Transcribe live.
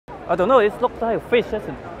I don't know, it looks like a fish, doesn't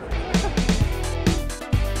it?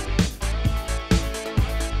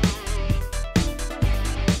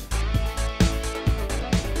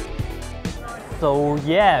 So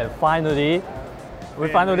yeah, finally, we're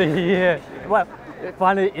finally here. Well,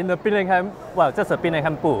 finally in the Billingham, well, just a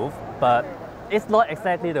Billingham booth, but it's not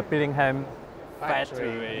exactly the Billingham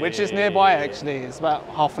factory. Which is nearby actually. It's about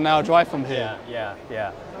half an hour drive from here. Yeah.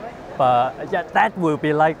 But yeah, that will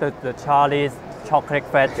be like the Charlie's chocolate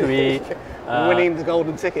factory. Winning the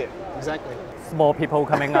golden ticket, exactly. Small people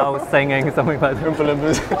coming out singing something like that. Oompa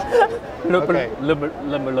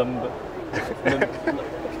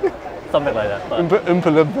Something like that. Oompa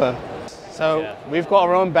Loompa. So yeah. We've got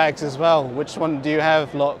our own bags as well. Which one do you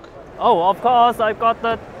have, Lok? Oh, of course, I've got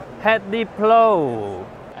the Hadley Pro.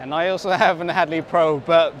 And I also have a Hadley Pro,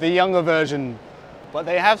 but the younger version. But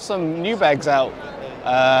they have some new bags out,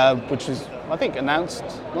 which was, I think, announced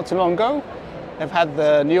not too long ago. They've had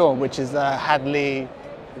the new one, which is the Hadley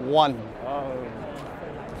One.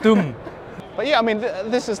 Doom. But yeah, I mean,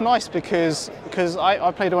 this is nice because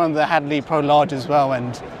I played one of the Hadley Pro Large as well,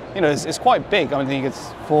 and you know, it's quite big. I think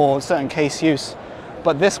it's for certain case use.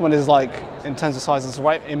 But this one is like, in terms of size, it's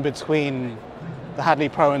right in between the Hadley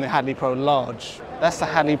Pro and the Hadley Pro Large. That's the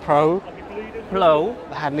Hadley Pro.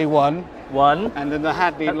 The Hadley One. And then the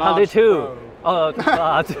Hadley Large Hadley Two. Pro. Oh,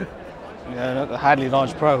 large. Yeah, not the Hadley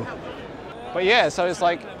Large Pro. But yeah, so it's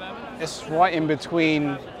like, it's right in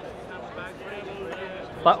between.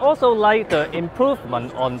 But also like the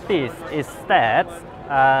improvement on this is that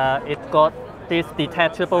it got this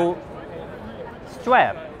detachable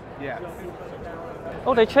strap. Yeah.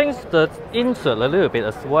 Oh, they changed the insert a little bit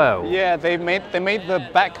as well. Yeah, they made the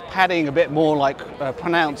back padding a bit more like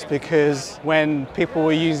pronounced, because when people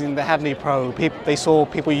were using the Hadley Pro, they saw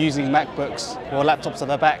people using MacBooks or laptops at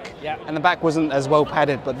the back, and the back wasn't as well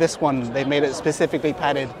padded. But this one, they made it specifically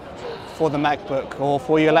padded for the MacBook or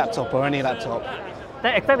for your laptop or any laptop.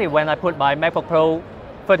 That's exactly when I put my MacBook Pro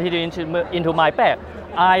 32-inch into my bag.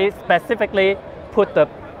 I specifically put the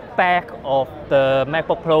back of the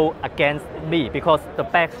MacBook Pro against me because the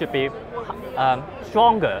back should be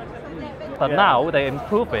stronger. But now they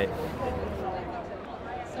improve it.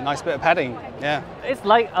 Nice bit of padding, yeah. It's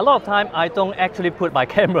like a lot of time I don't actually put my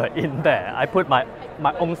camera in there. I put my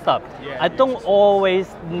own stuff. I don't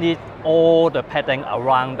always need all the padding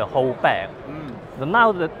around the whole bag. So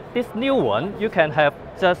now this new one, you can have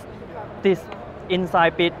just this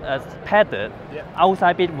inside bit as padded,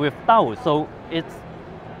 outside bit without, so it's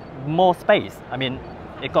more space. I mean,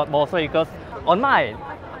 it got more space because on mine,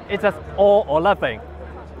 it's just all or nothing.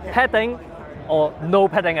 Padding or no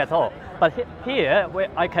padding at all. But here,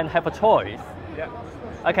 where I can have a choice.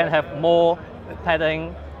 I can have more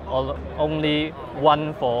padding or only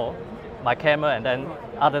one for my camera and then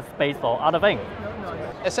other space for other things.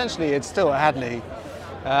 Essentially, it's still a Hadley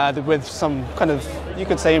with some kind of, you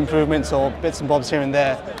could say, improvements or bits and bobs here and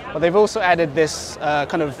there. But they've also added this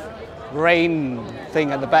kind of rain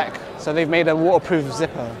thing at the back. So they've made a waterproof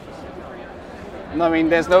zipper. I mean,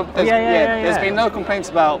 there's been no complaints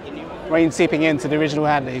about rain seeping into the original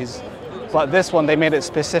Hadleys. But this one, they made it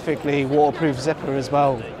specifically waterproof zipper as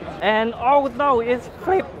well. And oh no, it's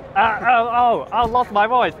flipped. I lost my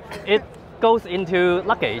voice. It goes into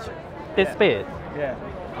luggage, this bit. Yeah.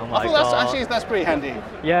 Oh my I thought that's pretty handy.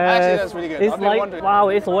 Yeah. Actually, that's really good. It's like, wow,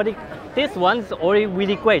 it's already, this one's already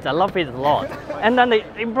really great. I love it a lot. And then they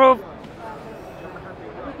improved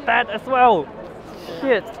that as well.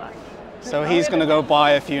 Shit. So he's going to go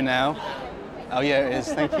buy a few now. Oh yeah, it is.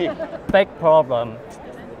 Thank you. Big problem.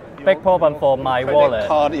 Big problem for my wallet.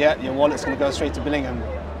 Card, yeah, your wallet's going to go straight to Billingham.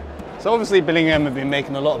 So obviously Billingham have been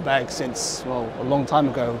making a lot of bags since, well, a long time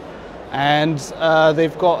ago. And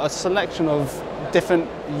they've got a selection of different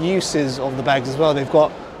uses of the bags as well. They've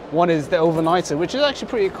got, one is the overnighter, which is actually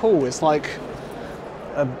pretty cool. It's like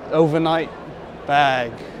an overnight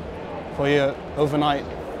bag for your overnight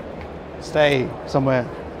stay somewhere.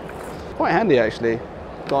 Quite handy actually.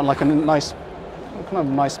 Got like a nice, kind of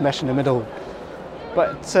nice mesh in the middle.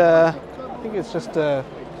 But I think it's just,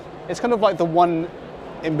 it's kind of like the one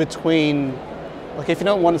in between, like if you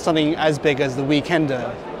don't want something as big as the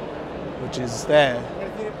Weekender, which is there.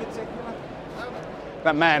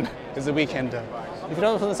 That man is the Weekender. If you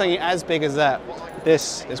don't want something as big as that,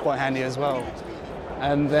 this is quite handy as well.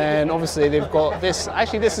 And then obviously they've got this,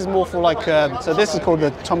 actually this is more for like, so this is called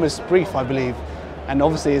the Thomas Brief, I believe. And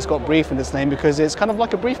obviously it's got brief in its name because it's kind of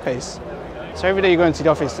like a briefcase. So every day you go into the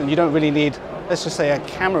office and you don't really need, let's just say, a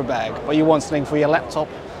camera bag, but you want something for your laptop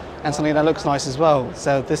and something that looks nice as well.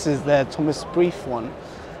 So this is their Thomas Brief one.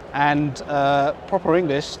 And proper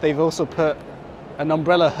English, they've also put an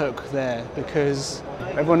umbrella hook there because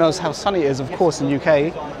Everyone knows how sunny it is, of course, in the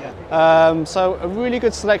UK. So a really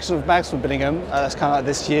good selection of bags from Billingham that's come out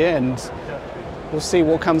this year, and we'll see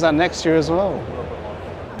what comes out next year as well.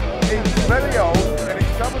 It's very old and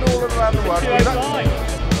it's covered all around the world.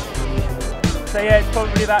 So yeah, it's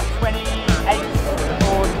probably about 28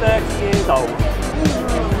 or 30 years old.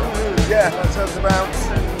 Yeah, that sounds about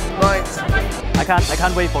right. I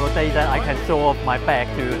can't wait for the day that I can show off my bag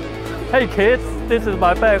to, hey kids, this is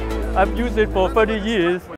my bag. I've used it for 30 years.